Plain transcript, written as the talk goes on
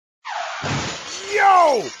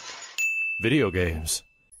Yo! Video games.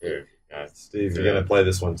 Dude, Steve, you're gonna play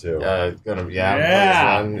this one too. I'm gonna play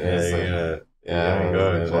this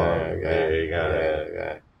one. There you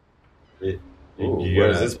go.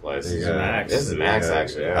 Where's this place? This is Max,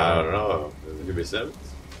 actually. I don't know. It could be Simmons.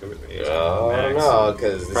 I don't know,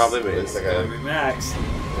 because probably me. It's like a Max.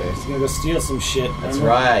 He's gonna go steal some shit. That's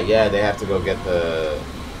right. Yeah, they have to go get the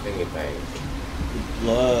thingy thing.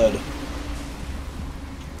 Blood.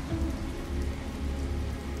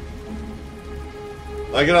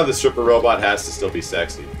 Like, you know, the stripper robot has to still be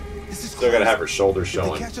sexy. Still gotta have her shoulders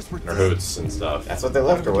showing, her hoots and stuff. That's what they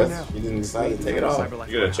left her with. You didn't decide to take it off.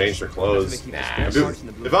 You're gonna change her clothes. Nah.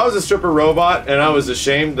 If I was a stripper robot and I was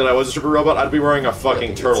ashamed that I was a stripper robot, I'd be wearing a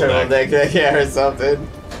fucking turtleneck. Yeah, or something.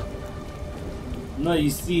 No, you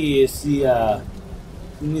see, he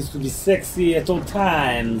needs to be sexy at all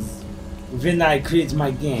times when I create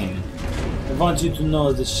my game. I want you to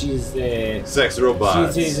know that she's a sex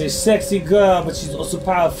robot. She's a sexy girl, but she's also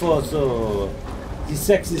powerful, so the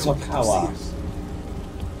sex is her power.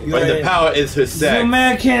 But the power is her sex. The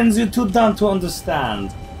Americans, you're too dumb to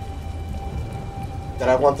understand. That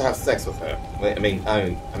I want to have sex with her. Wait, I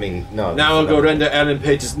mean, no. Now I'll go render Ellen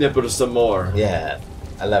Page's nipple some more. Yeah,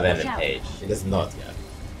 I love Ellen Page. She does not yet.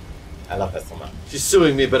 I love her so much. She's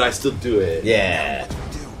suing me, but I still do it. Yeah.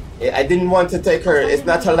 I didn't want to take her. It's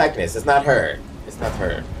not her likeness. It's not her. It's not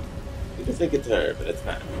her. People think it's her, but it's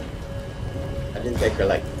not. I didn't take her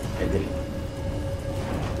likeness. I didn't.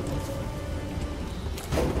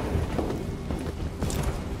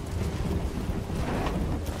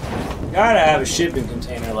 Gotta have a shipping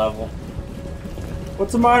container level.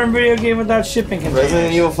 What's a modern video game without shipping containers?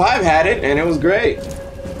 Resident Evil 5 had it, and it was great.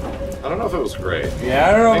 I don't know if it was great. Yeah,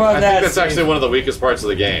 I don't know about that. I think that's actually one of the weakest parts of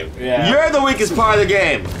the game. Yeah. You're the weakest part of the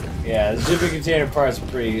game. Yeah, the shipping container part is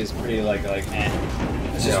pretty like eh.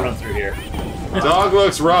 Let's just run through here. Dog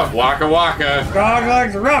looks rough. Waka waka. Dog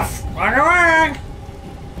looks rough. Waka waka.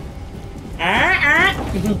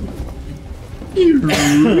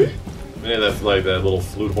 Yeah, that's like that little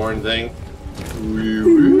flute horn thing.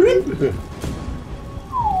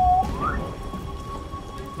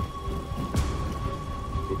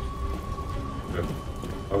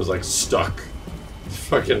 I was like stuck.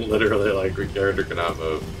 Fucking literally like your character cannot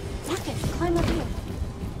move. Rocket, climb up here.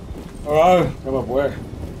 Alright, come up where?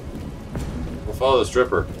 We'll follow the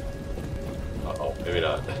stripper. Uh-oh, maybe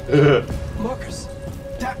not. Marcus,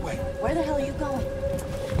 that way. Where the hell are you going?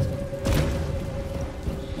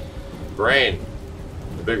 Brain.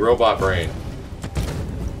 The big robot brain.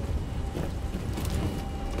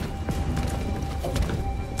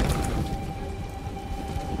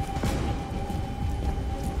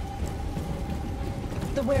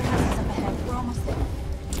 The warehouse is up ahead. We're almost there.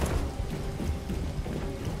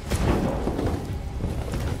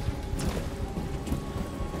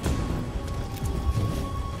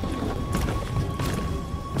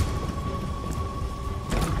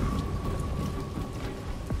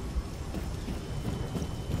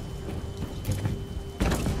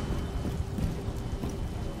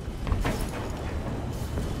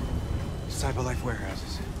 Cyberlife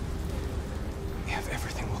warehouses. We have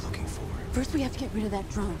everything we're looking for. First, we have to get rid of that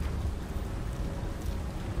drone.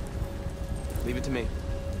 Leave it to me.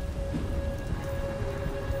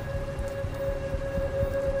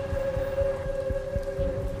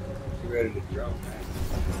 You ready to drone?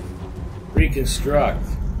 Reconstruct.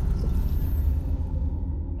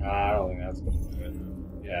 Nah, I don't think that's gonna do it.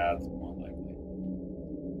 Yeah, that's more likely.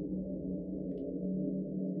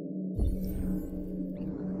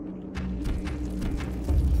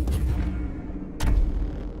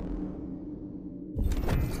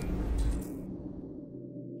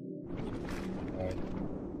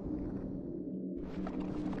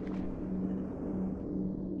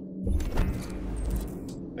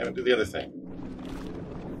 Yeah, do the other thing.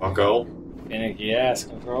 Bucko. Finicky ass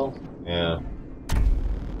control. Yeah.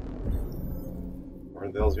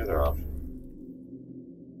 Where the hell's the other option?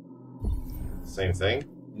 Same thing?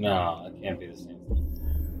 No, it can't be the same thing.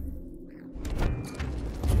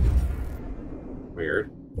 Weird.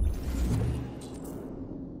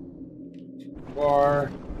 Or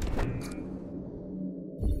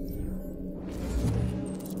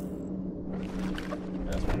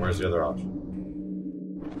Yeah, where's the other option?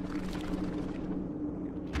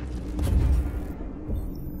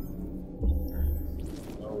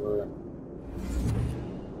 over.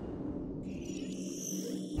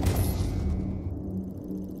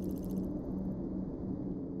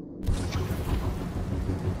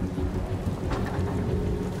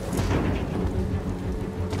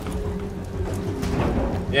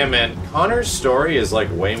 Yeah, man, Connor's story is like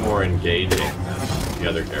way more engaging than the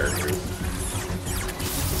other characters.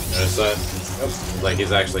 Notice that? Like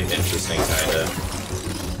he's actually interesting, kinda.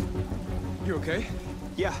 You okay?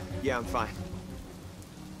 Yeah, I'm fine.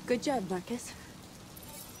 Good job, Marcus.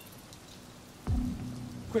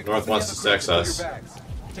 Quick, North open wants the to other sex crates us. with your bags.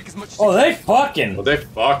 Take as much as Oh, you they fucking. Well, they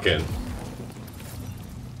fucking.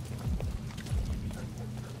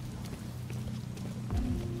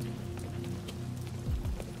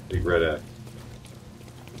 Big red X.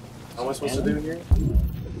 How am I supposed to do here?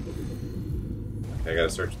 Okay, I gotta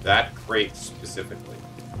search that crate specifically.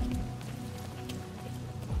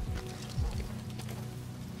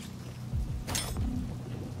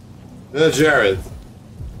 Jared.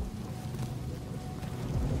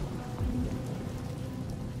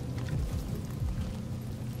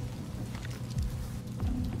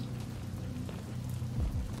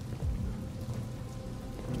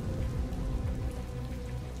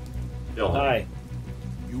 Hi.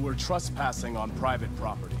 You were trespassing on private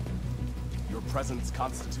property. Your presence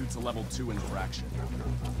constitutes a level 2 infraction.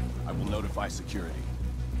 I will notify security.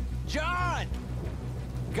 John!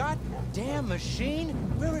 Goddamn machine!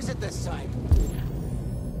 Where is it this time?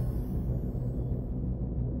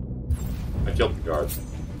 I killed the guard.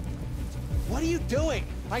 What are you doing?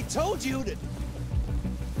 I told you to...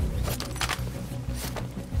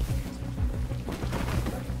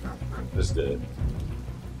 Just did it.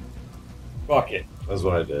 Fuck it. That's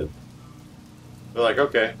what I did. They're like,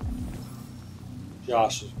 okay.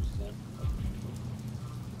 Josh is present.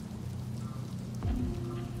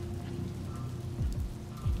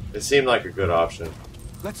 It seemed like a good option.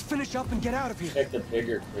 Let's finish up and get out of here. Check the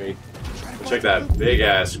bigger crate. Check that big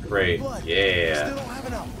ass crate. Blood. Yeah. Still don't have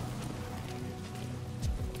enough.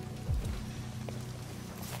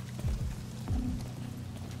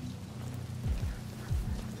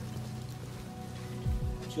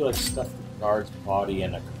 She like stuff the guard's body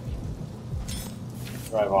in a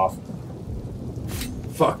drive off.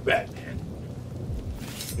 Fuck Batman.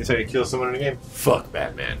 That's how you kill someone in a game? Fuck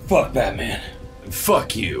Batman. Fuck Batman. And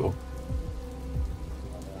fuck you.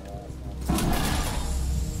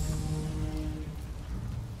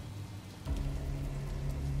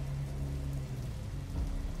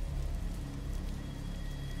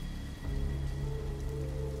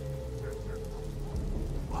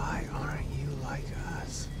 Why aren't you like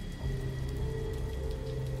us?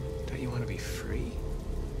 Don't you want to be free?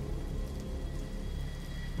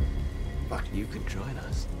 Fuck You could join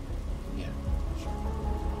us. yeah.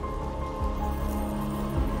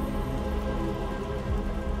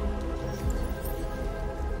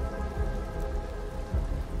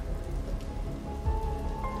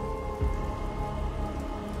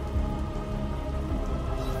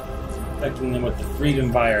 Infecting them with the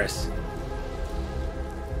freedom virus.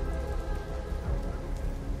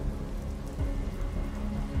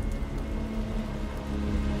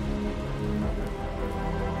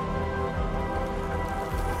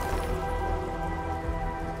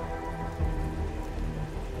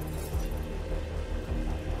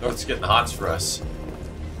 North's getting the hots for us.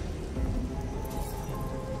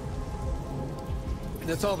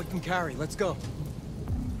 That's all we can carry. Let's go.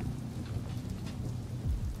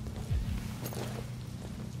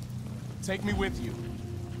 Take me with you.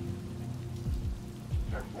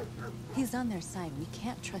 He's on their side. We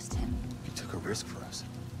can't trust him. He took a risk for us.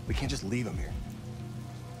 We can't just leave him here.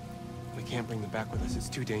 We can't bring them back with us. It's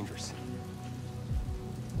too dangerous.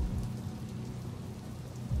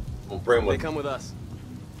 We'll bring They with. come with us.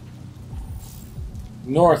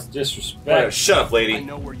 North disrespect. Right, shut up, I lady.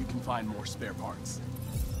 know where you can find more spare parts.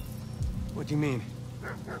 What do you mean?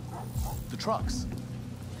 The trucks.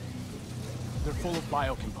 They're full of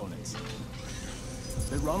biocomponents.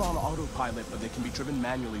 They run on autopilot, but they can be driven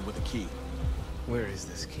manually with a key. Where is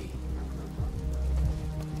this key?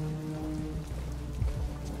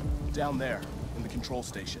 Down there, in the control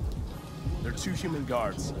station. There are 2 human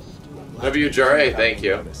guards. WJRA, thank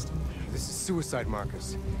you. Noticed. This is suicide,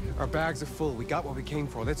 Marcus. Our bags are full. We got what we came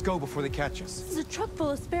for. Let's go before they catch us. This is a truck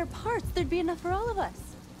full of spare parts. There'd be enough for all of us.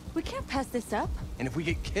 We can't pass this up. And if we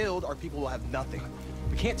get killed, our people will have nothing.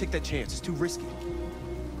 We can't take that chance. It's too risky.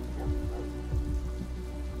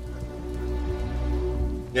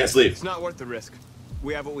 Yes, leave. It's not worth the risk.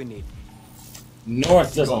 We have what we need.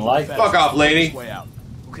 North doesn't like that. Fuck off, lady. Way out.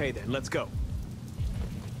 Okay then, let's go.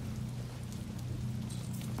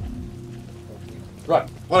 Right.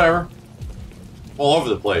 Whatever. All over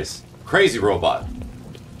the place. Crazy robot.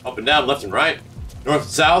 Up and down, left and right. North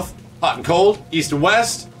and south. Hot and cold. East and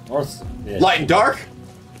west. North's a bitch. Light and dark.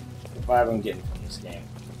 The vibe I'm getting from this game.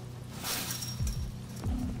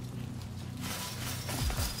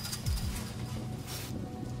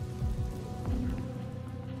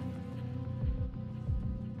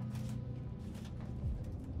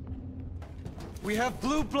 We have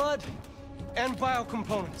blue blood and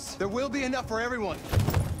biocomponents. There will be enough for everyone.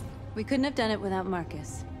 We couldn't have done it without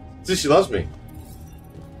Marcus. See, she loves me.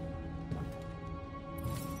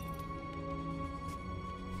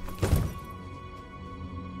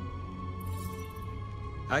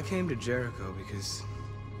 I came to Jericho because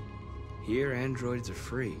here androids are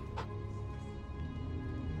free.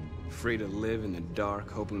 Free to live in the dark,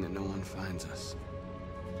 hoping that no one finds us.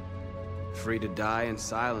 Free to die in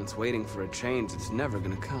silence, waiting for a change that's never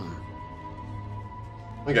gonna come.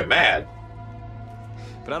 I get mad.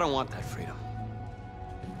 But I don't want that freedom.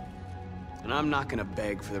 And I'm not gonna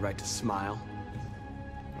beg for the right to smile,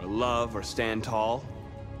 or love, or stand tall.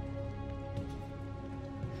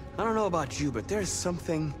 I don't know about you, but there's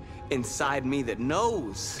something inside me that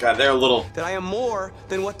knows God, they're a little... that I am more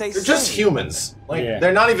than what they say. They're just humans. Like, Yeah.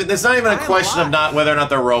 they're not even... It's not even a question of not whether or not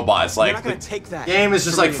they're robots. You're Like, not gonna the take that game is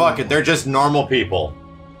just from like, me fuck it. anymore. They're just normal people.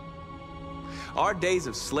 Our days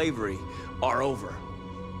of slavery are over.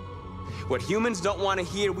 What humans don't want to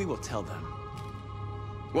hear, we will tell them.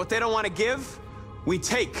 What they don't want to give, we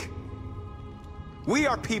take. We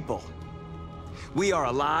are people. We are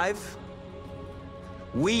alive.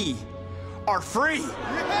 We are free.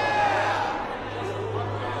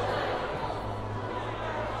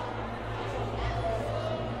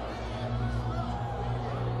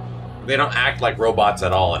 They don't act like robots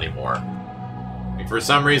at all anymore. Like, for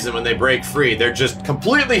some reason, when they break free, they're just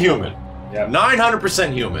completely human. Yep.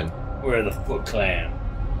 900% human. We're the Foot Clan.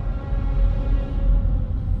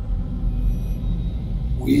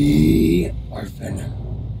 We are Venom.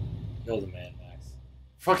 Kill the man, Max.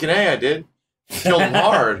 Fucking A, I did. Killed him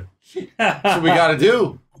hard. That's what we gotta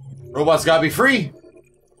do. Robots gotta be free.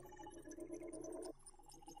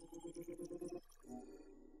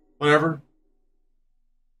 Whatever.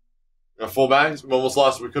 Got full bags? We almost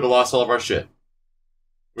lost. We could have lost all of our shit.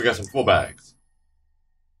 We got some full bags.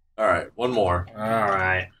 Alright, one more.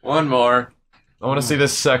 Alright. One more. I want to see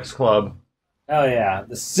this sex club. Hell yeah.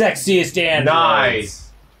 The sexiest androids.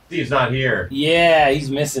 Nice. Steve's not here. Yeah,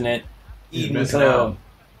 he's missing it. He's Eating missing club. out.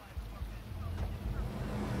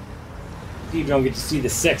 Steve don't get to see the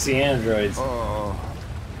sexy androids. Oh,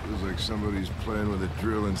 feels like somebody's playing with a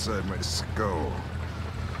drill inside my skull.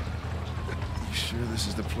 You sure this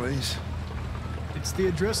is the place? It's the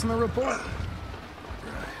address in the report.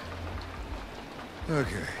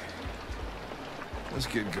 Okay. Let's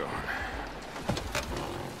get going.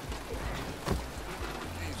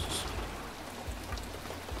 Jesus.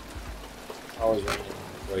 Always raining.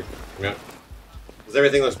 Like, Yeah. Because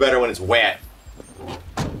everything looks better when it's wet.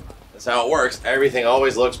 That's how it works. Everything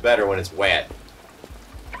always looks better when it's wet.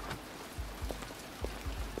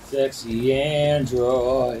 sexy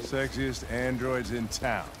android. Sexiest androids in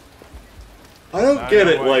town. I don't get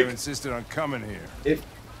know it. why Like, you insisted on coming here.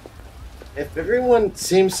 if everyone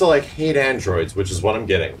seems to like hate androids, which is what I'm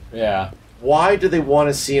getting, Yeah. why do they want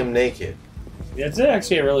to see them naked? It's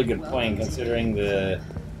actually a really good point considering the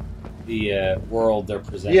world they're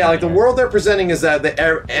presenting. Yeah, like the here. world they're presenting is that the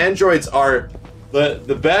androids are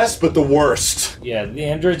the best, but the worst. Yeah, the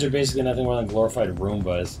androids are basically nothing more than glorified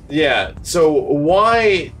Roombas. Yeah. So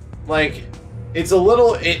why, like, it's a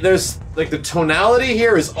little. There's like the tonality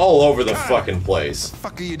here is all over the fucking place. What the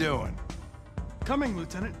fuck are you doing? Coming,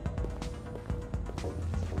 Lieutenant.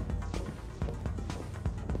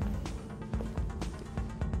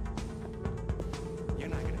 You're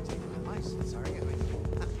not gonna take my license, are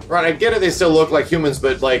you? Right, I get it, they still look like humans,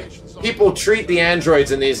 but, like, people treat the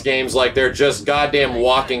androids in these games like they're just goddamn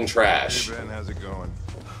walking trash. Hey Ben, how's it going?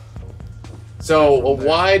 So,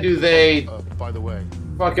 why do they By the way.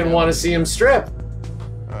 fucking want to see him strip?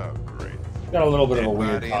 Oh, great. Got a little bit of a Dead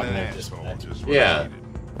weird body and an cognitive asshole, disconnect. just what I Yeah. needed.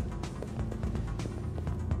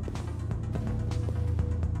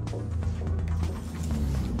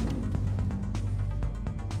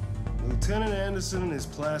 Lieutenant Anderson and his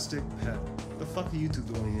plastic pet. What the fuck are you two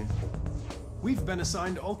doing here? We've been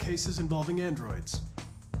assigned all cases involving androids.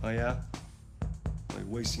 Oh yeah? Like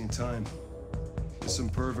wasting your time. There's some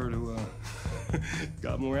pervert who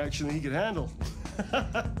got more action than he could handle.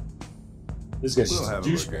 This guy's We'll just a have a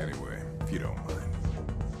look douchebag. anyway, if you don't mind.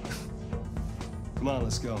 Come on,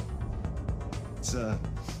 let's go. It's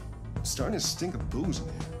starting to stink of booze in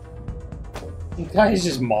here. The guy is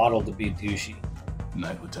just modeled to be douchey.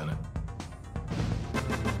 Night, Lieutenant.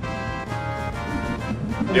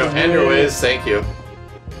 Yo, Andrew is, thank you.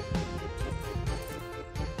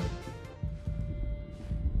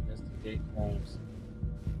 Investigate crimes.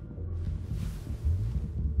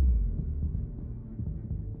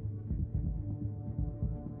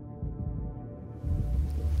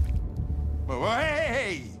 Whoa,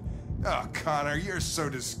 hey! Oh, Connor, you're so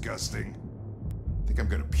disgusting. I'm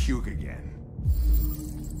gonna puke again.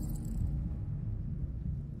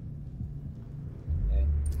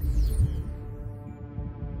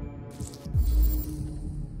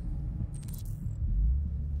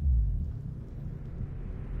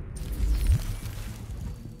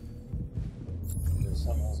 There's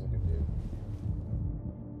something else I can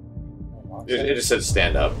do. It just said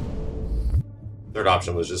stand up. Third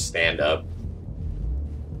option was just stand up.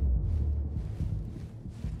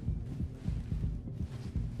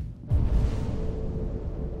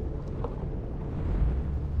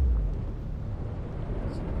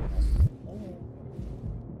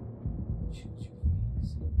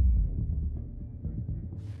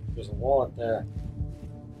 There's a wallet there.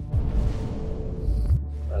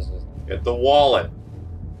 Get the wallet.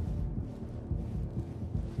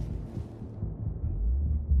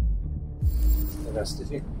 That's the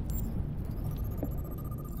thing.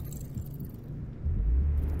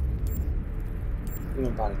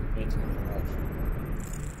 Human body maintains much.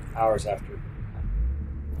 Hours after.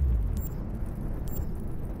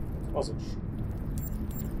 Wasn't sure.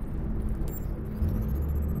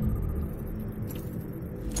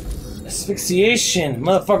 Asphyxiation.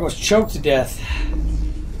 Motherfucker was choked to death.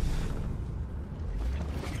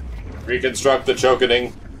 Reconstruct the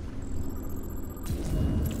chokening.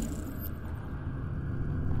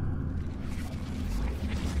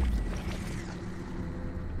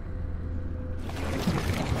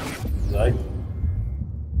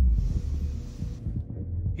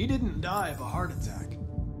 He didn't die of a heart attack.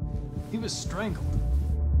 He was strangled.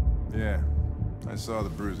 Yeah, I saw the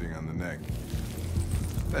bruising on the neck.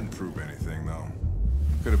 Doesn't prove anything, though.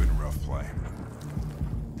 Could have been rough play.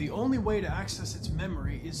 The only way to access its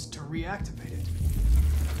memory is to reactivate it.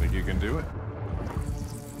 Think you can do it?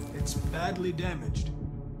 It's badly damaged.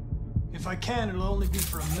 If I can, it'll only be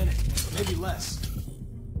for a minute, maybe less.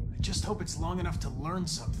 I just hope it's long enough to learn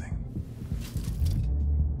something.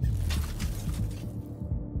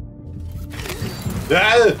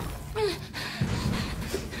 Ah!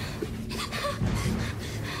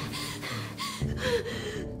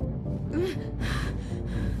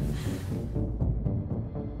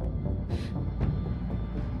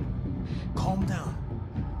 Calm down.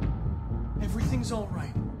 Everything's all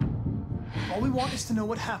right. All we want is to know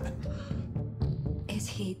what happened. Is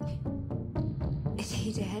he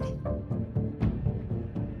dead?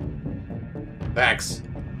 Facts.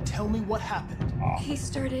 Tell me what happened. He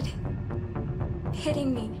started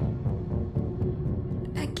hitting me.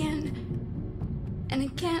 Again. And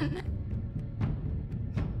again.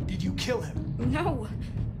 Did you kill him? No.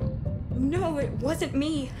 No, it wasn't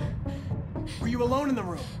me. Were you alone in the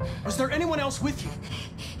room? Was there anyone else with you?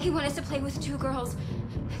 He wanted us to play with two girls.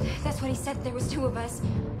 That's what he said, there was two of us.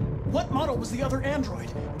 What model was the other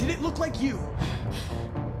android? Did it look like you?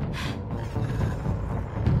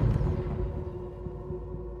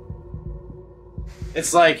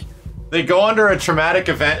 It's like they go under a traumatic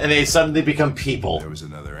event and they suddenly become people. There was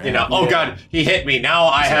another You know, oh god, he hit me. Now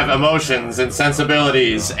I have emotions and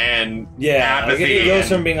sensibilities and apathy. Like it goes and-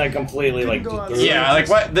 from being like completely like. Yeah, like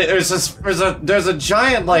what? There's a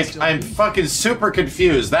giant like I'm fucking super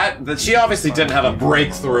confused. That she obviously didn't have a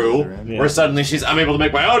breakthrough where suddenly I'm able to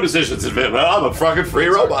make my own decisions. And well, I'm a fucking free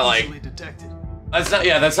robot. Like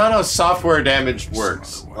that's not how software damage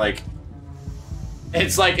works. Like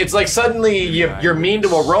it's like suddenly you're mean to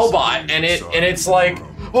a robot and it's like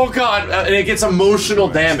oh god and it gets emotional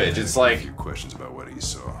damage. It's like a few questions about what he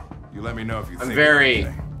saw. You let me know if you. I'm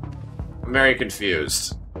very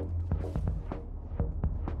confused.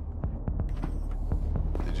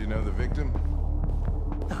 Did you know the victim?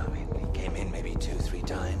 I mean, he came in maybe 2-3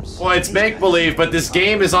 times. Well, it's make-believe, but this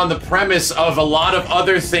game is on the premise of a lot of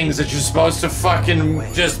other things that you're supposed to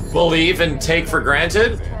fucking just believe and take for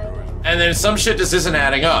granted, and then some shit just isn't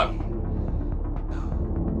adding up.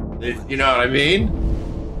 You know what I mean?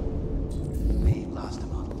 We lost a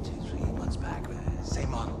model 2-3 months back. Same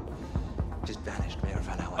model. Just vanished. We never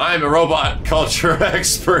found out what I'm a robot culture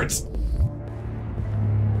expert.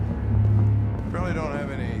 Probably don't have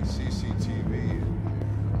any CCTV.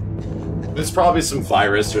 There's probably some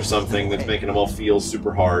virus or something that's making them all feel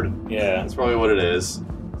super hard. Yeah. That's probably what it is.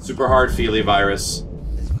 Super hard feely virus.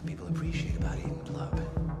 That's what people appreciate about Eden Club.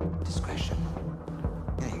 Discretion.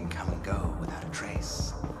 You can come and go without a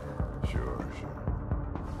trace. Sure.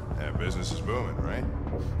 Yeah, business is booming, right?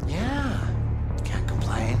 Yeah. Can't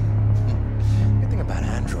complain. The thing about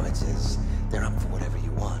androids is they're up for whatever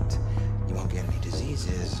you want. You won't get any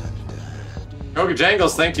diseases and Yoga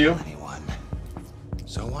Jangles, thank you. anyone.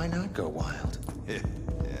 So why not go wild?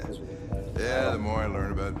 Yeah, the more I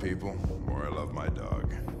learn about people, the more I love my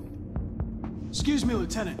dog. Excuse me,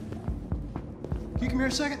 Lieutenant. you come here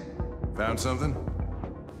a second? Found something?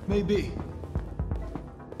 Maybe.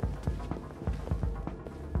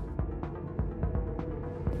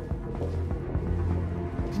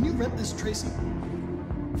 Can you rent this, Tracy?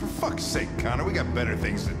 For fuck's sake, Connor, we got better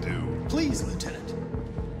things to do. Please, Lieutenant.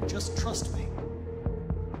 Just trust me.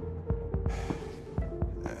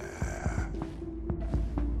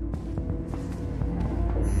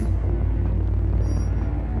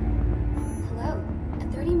 Hello. A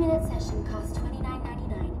 30-minute session costs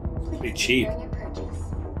 $29.99. Please Pretty cheap. confirm your purchase.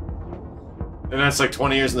 And that's like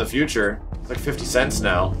 20 years in the future. It's like 50 cents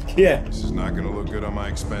now. Yeah. This is not gonna look good on my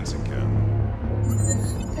expense account.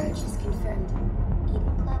 Purchase confirmed.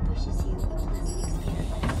 Eden Club wishes you a pleasant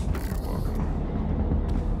experience. You're welcome.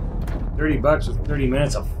 $30 with 30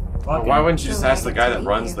 minutes of fucking... Why wouldn't you just ask the guy that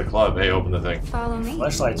runs the club, hey, open the thing? Follow me.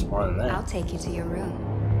 Flashlight's more than that. I'll take you to your room.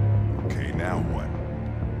 Okay, now what?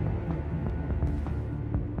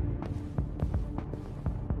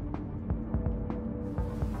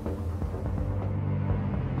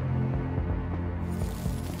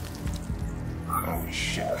 Oh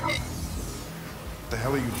shit. What the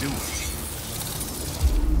hell are you doing?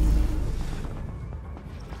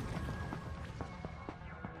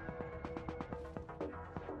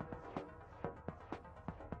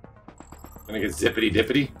 Gonna get zippity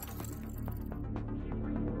dippity?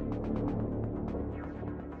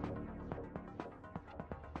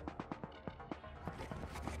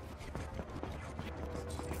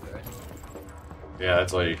 Yeah,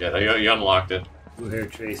 that's all you get. You unlocked it. Blue hair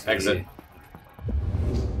Tracy. Exit.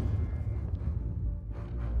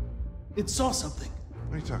 It saw something.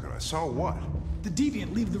 What are you talking about? Saw what? The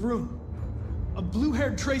deviant leave the room. A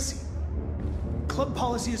blue-haired Tracy. Club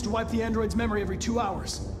policy is to wipe the android's memory every 2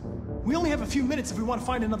 hours. We only have a few minutes if we want to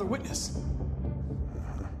find another witness.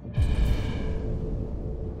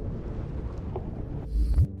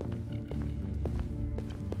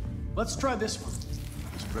 Let's try this one.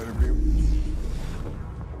 This better be.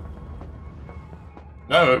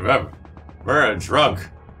 No, we're drunk.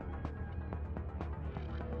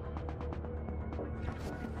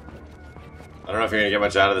 I don't know if you're gonna get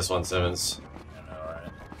much out of this one, Simmons. I know,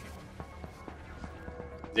 right?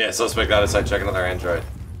 Yeah, suspect out of sight. Check another android.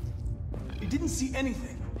 It didn't see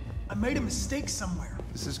anything. I made a mistake somewhere.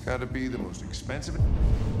 This has got to be the most expensive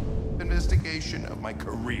investigation of my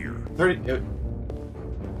career. 30.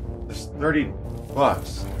 There's 30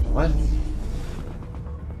 bucks. What?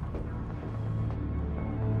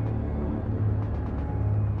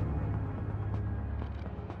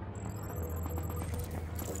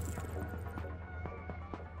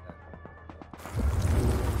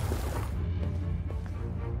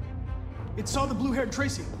 It saw the blue-haired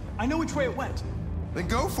Tracy. I know which way it went. Then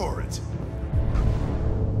go for it.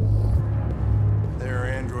 There are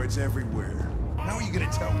androids everywhere. How are you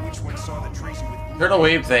gonna tell which one saw the Tracy with blue? Turtle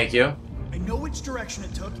wave, thank you. I know which direction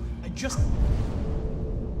it took. I just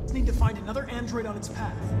need to find another android on its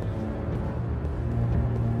path.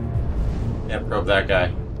 Yeah, probe that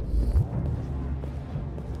guy.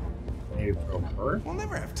 Maybe probe her? We'll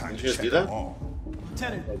never have time Did to you just check do that? them all.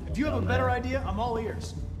 Lieutenant, if you have a better idea, I'm all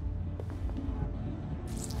ears.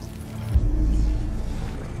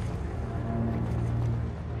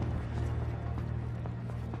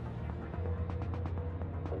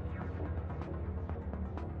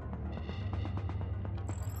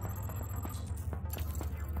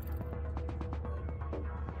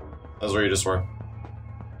 That's where you just were.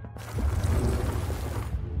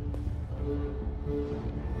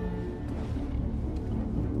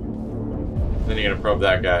 Then you're gonna probe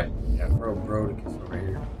that guy. Yeah, probe bro to kiss over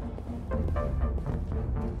here.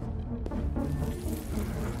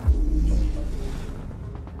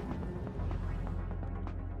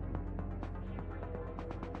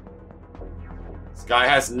 This guy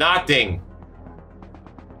has nothing.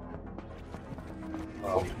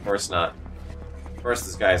 Oh, of course not. Of course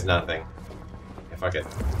this guy has nothing. Yeah, fuck it.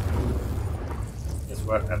 Guess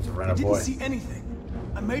what? I have to run I a didn't boy. see anything.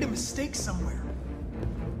 I made a mistake somewhere.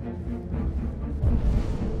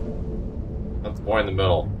 That's the boy in the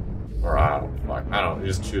middle. Or I don't fuck. I don't know.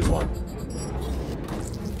 You just choose one.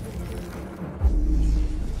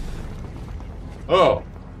 Oh!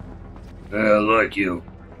 Yeah, I like you.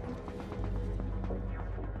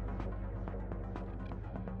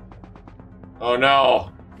 Oh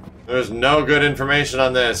no! There's no good information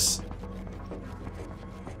on this.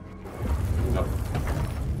 Oh.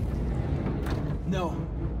 No.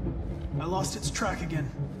 I lost its track again.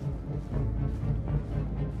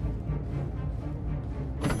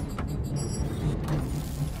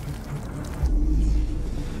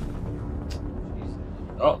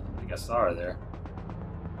 Oh, I think I saw her there.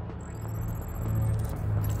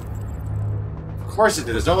 Of course it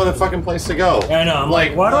did. There's no other fucking place to go. Yeah, I know. I'm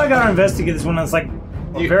like, why do I gotta investigate this one? It's like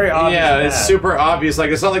very obvious. Yeah, it's bad. super obvious.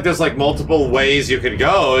 Like, it's not like there's like multiple ways you could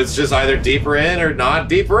go. It's just either deeper in or not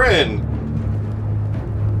deeper in.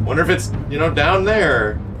 Wonder if it's, you know, down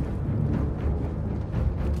there.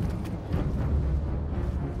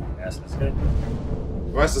 Yes, that's good.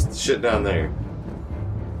 Why's this shit down there?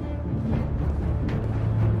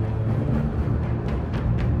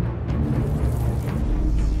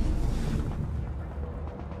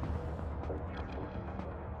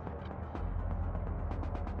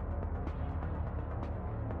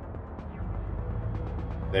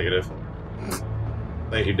 Negative.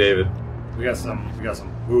 Thank you, David. We got some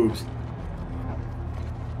boobs.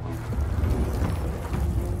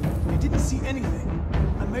 I didn't see anything.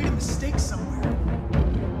 I made a mistake somewhere.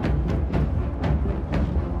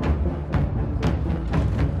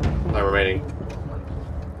 Time remaining.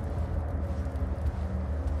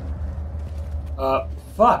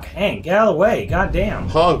 Fuck, Hank, get out of the way, goddamn.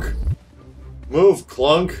 Hunk. Move,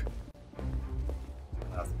 clunk.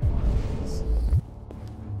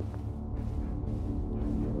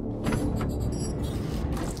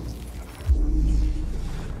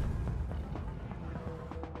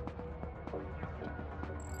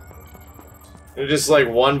 It just like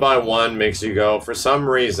one by one makes you go, for some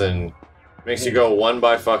reason, makes you go one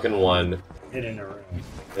by fucking one. Hit in a room.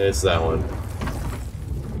 It's that one.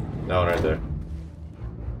 That one right there.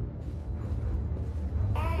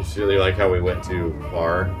 Just really like how we went too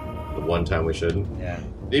far the one time we shouldn't. Yeah.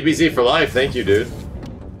 DBZ for life, thank you, dude.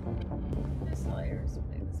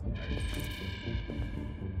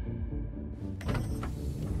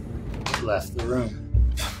 Left the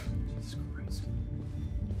room. Jesus Christ.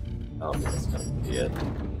 I don't think that's gonna be it.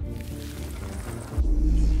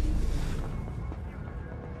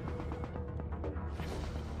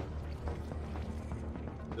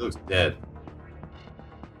 She looks dead.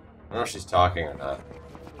 I don't know if she's talking or not.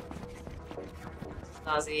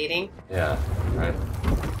 Nauseating? Yeah, right.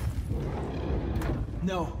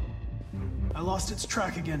 No. I lost its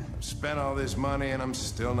track again. Spent all this money and I'm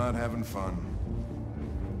still not having fun.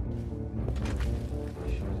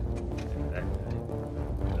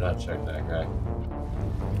 Do not check that guy.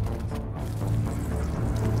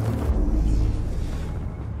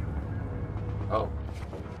 Oh.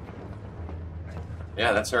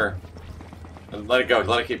 Yeah, that's her. Let it go.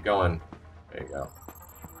 Let it keep going. There you go.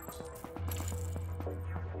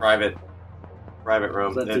 Private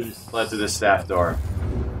room. Led to the staff door.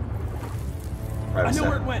 I know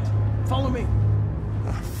where it went. Follow me.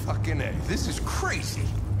 Oh, fucking A. This is crazy.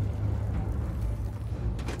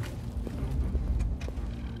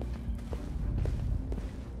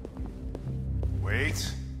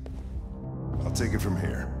 Wait. I'll take it from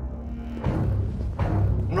here. I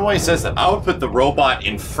don't know why he says that. I would put the robot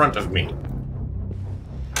in front of me.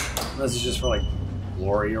 Unless it's just for like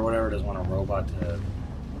glory or whatever. Doesn't want a robot to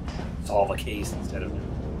solve a case instead of him.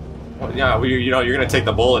 Well, yeah, well, you know, you're gonna take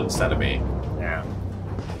the bullet instead of me. Yeah.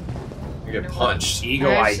 You get punched. Ego,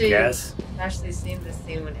 I guess. I've actually seen this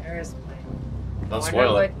scene when Era's playing. Don't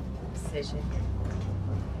spoil it. Decision.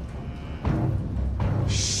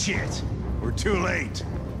 Shit. We're too late.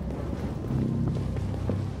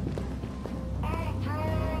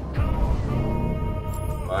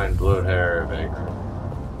 Fine blue hair, Baker.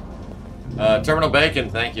 Terminal bacon,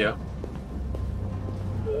 thank you.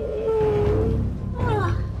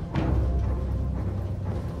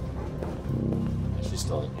 She's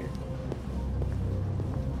still in here.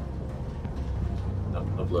 No,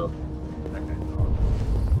 no blue.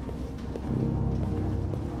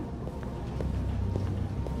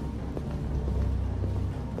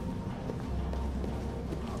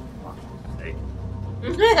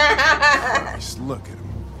 Christ, look at them.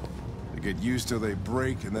 They get used till they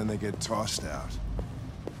break, and then they get tossed out.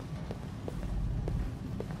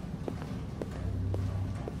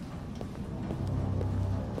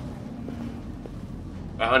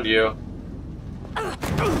 Found you.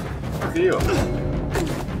 Fuck you.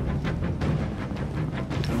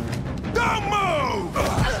 Don't move!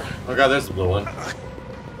 Oh god, there's the blue one.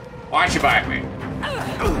 Watch your back, me.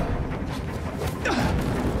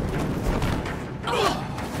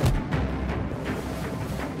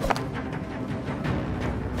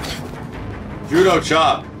 Judo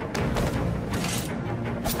chop.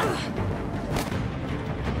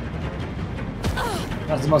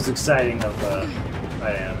 That's the most exciting of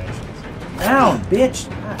fight animations. Down, bitch!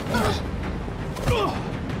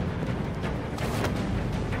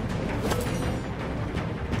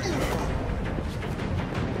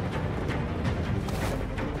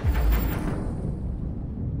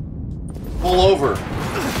 Pull over.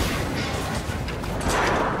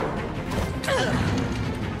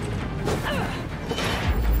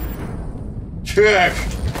 Kick!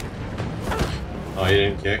 Oh, you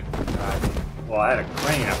didn't kick? Well, I had a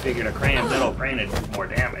crane. I figured a crane, metal crane, would do more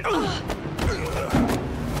damage.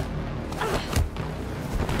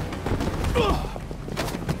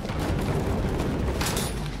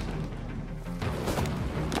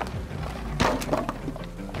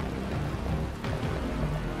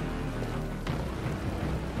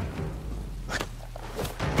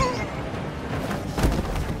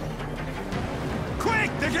 Quick!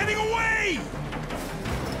 They're getting away!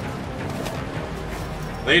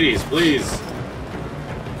 Ladies, please.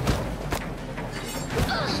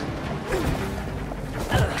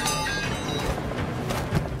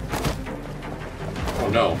 Oh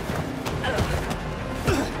no.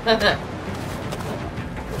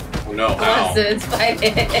 Oh no, ow. So it's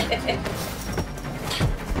fighting.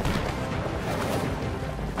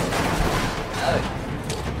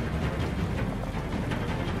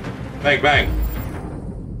 Bang, bang.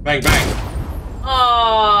 Bang, bang.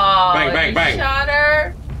 Oh, Bang, bang, you bang. shot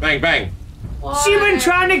her. Bang, bang. She been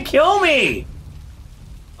trying to kill me!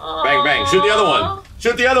 Bang, bang. Shoot the other one.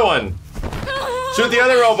 Shoot the other one. Shoot the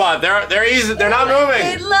other robot. They're easy. They're not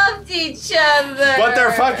They moving. loved each other. But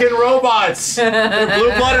they're fucking robots. They're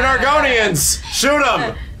blue-blooded Argonians. Shoot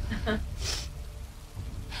them.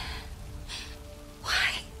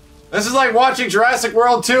 This is like watching Jurassic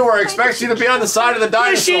World 2 where it expects you to be on the side of the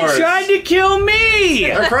dinosaurs. She tried to kill me!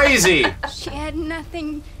 They're crazy. She had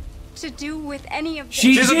nothing to do with any of this.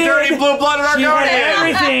 She's a dirty blue-blooded She had Argonian.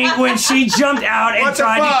 everything when she jumped out and What the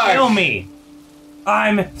tried fuck? to kill me.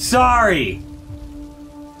 I'm sorry.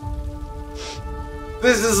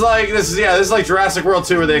 This is like Jurassic World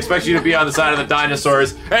 2 where they expect you to be on the side of the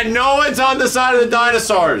dinosaurs and no one's on the side of the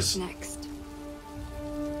dinosaurs. Next.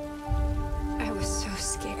 I was so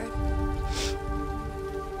scared.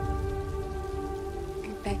 I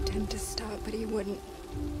begged him to stop, but he wouldn't.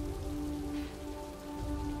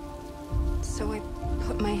 So I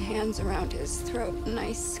put my hands around his throat and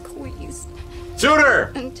I squeezed. Shoot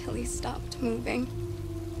her! Until he stopped moving.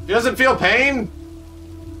 She doesn't feel pain?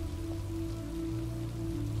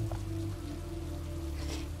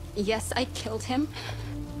 Yes, I killed him.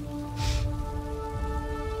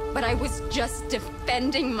 But I was just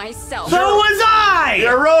defending myself. So was I!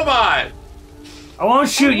 You're a robot! I won't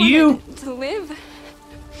shoot you. To live.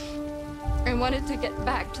 I wanted to get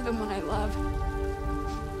back to the one I love.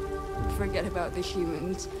 Forget about the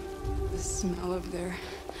humans. The smell of their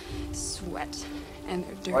sweat and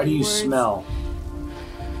their dirty Why do you words. smell?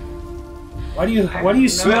 Why do you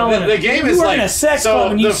smell? The game is you were like in a sex so.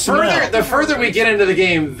 club and you The further we get into the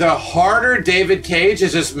game, the harder David Cage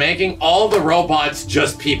is just making all the robots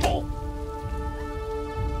just people.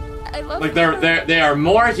 I love Like her. they are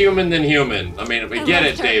more human than human. I mean, we I get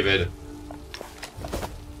loved it, her. David.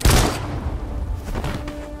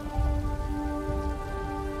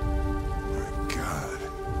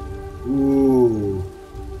 Ooh.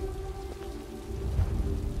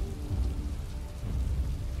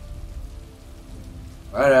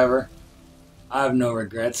 Whatever. I have no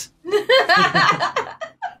regrets.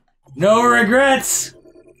 No regrets.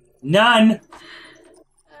 None.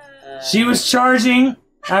 She was charging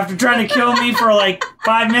after trying to kill me for like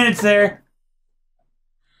 5 minutes there.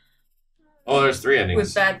 Oh, there's 3 endings.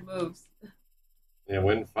 With bad moves. Yeah,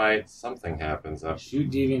 win fight, something happens. Shoot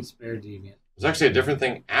deviant, spare deviant. There's actually a different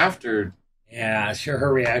thing after. Yeah, sure,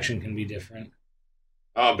 her reaction can be different.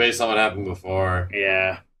 Oh, based on what happened before.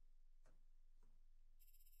 Yeah.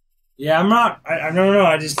 Yeah, I'm not. I don't know.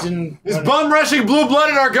 I just didn't. These bum rushing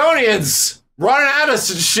blue-blooded Argonians running at us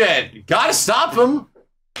and shit. Gotta stop them.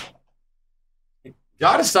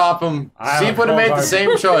 Gotta stop them. Steve would have made the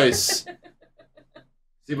same choice.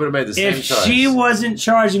 Steve would have made the same If choice. she wasn't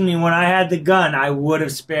charging me when I had the gun, I would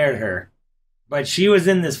have spared her. But she was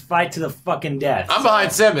in this fight to the fucking death. I'm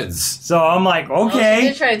behind Simmons. So I'm like, Well, she okay.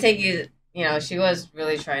 did try to take you. You know, she was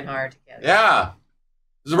really trying hard to get it. Yeah.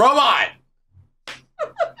 There's a robot.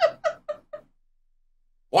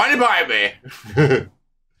 Why did you buy me?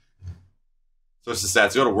 Switch the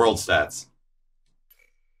stats. Go to world stats.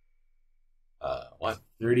 What?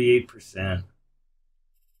 38%.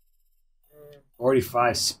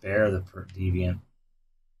 45 spare the deviant.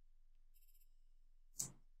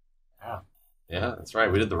 Wow. Yeah, that's right.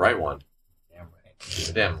 We did the right one. Damn right.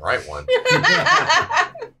 The damn right one.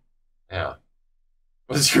 Yeah.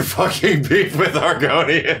 What's your fucking beef with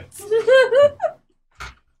Argonians?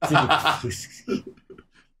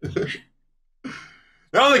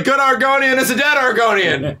 The only good Argonian is a dead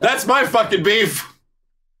Argonian. That's my fucking beef.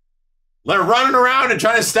 They're running around and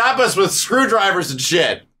trying to stab us with screwdrivers and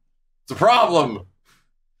shit. It's a problem.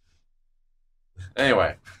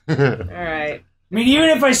 Anyway. Alright. I mean, even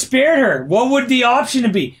if I spared her, what would the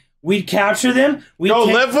option be? We'd capture them. We'd Go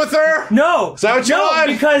live with her? No. Is that what you want?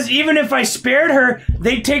 Because even if I spared her,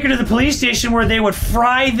 they'd take her to the police station where they would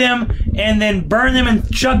fry them and then burn them and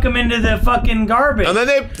chuck them into the fucking garbage. And then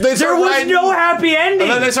they there was no happy ending.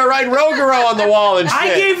 And then they start writing Rogaro on the wall and shit.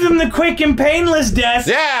 I gave them the quick and painless death.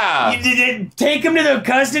 Yeah. You take them to the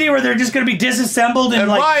custody where they're just going to be disassembled and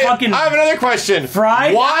like fucking. I have another question.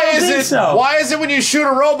 Fried? Why I don't is think it? so. Why is it when you shoot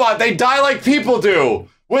a robot they die like people do?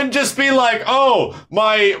 Wouldn't just be like, oh,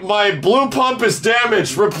 my blue pump is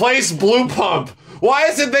damaged. Replace blue pump. Why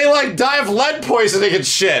is it they like die of lead poisoning and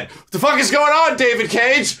shit? What the fuck is going on, David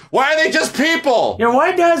Cage? Why are they just people? Yeah,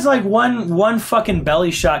 why does like one fucking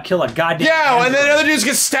belly shot kill a goddamn? Yeah, and then other dudes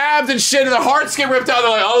get stabbed and shit, and their hearts get ripped out.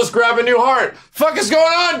 They're like, oh, let's grab a new heart. Fuck is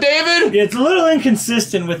going on, David? Yeah, it's a little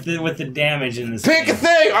inconsistent with the damage in this. Pick a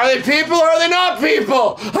thing. Are they people or are they not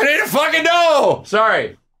people? I need to fucking know.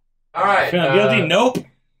 Sorry. All right. Feeling guilty? Nope.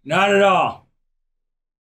 Not at all.